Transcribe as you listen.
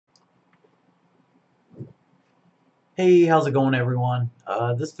Hey, how's it going everyone?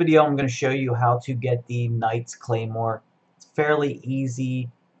 This video I'm going to show you how to get the Knight's Claymore. It's a fairly easy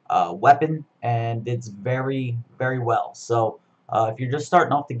weapon and it's very well. So if you're just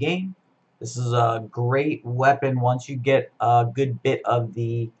starting off the game, this is a great weapon once you get a good bit of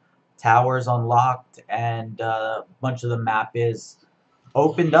the towers unlocked and a bunch of the map is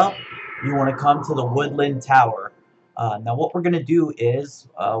opened up. You want to come to the Woodland Tower. Now what we're going to do is,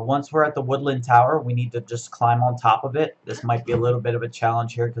 once we're at the Woodland Tower, we need to just climb on top of it. This might be a little bit of a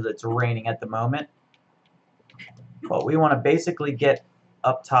challenge here because it's raining at the moment. But we want to basically get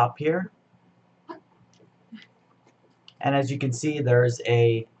up top here. And as you can see, there's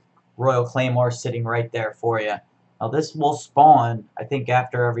a Royal Claymore sitting right there for you. Now this will spawn, I think,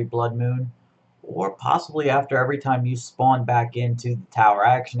 after every blood moon, or possibly after every time you spawn back into the tower.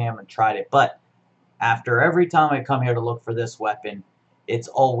 I actually haven't tried it, but after every time I come here to look for this weapon, it's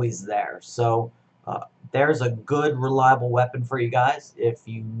always there. So there's a good, reliable weapon for you guys if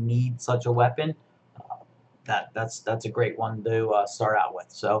you need such a weapon. That's a great one to start out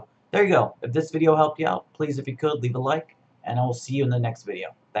with. So there you go. If this video helped you out, please, if you could, leave a like, and I will see you in the next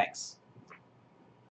video. Thanks.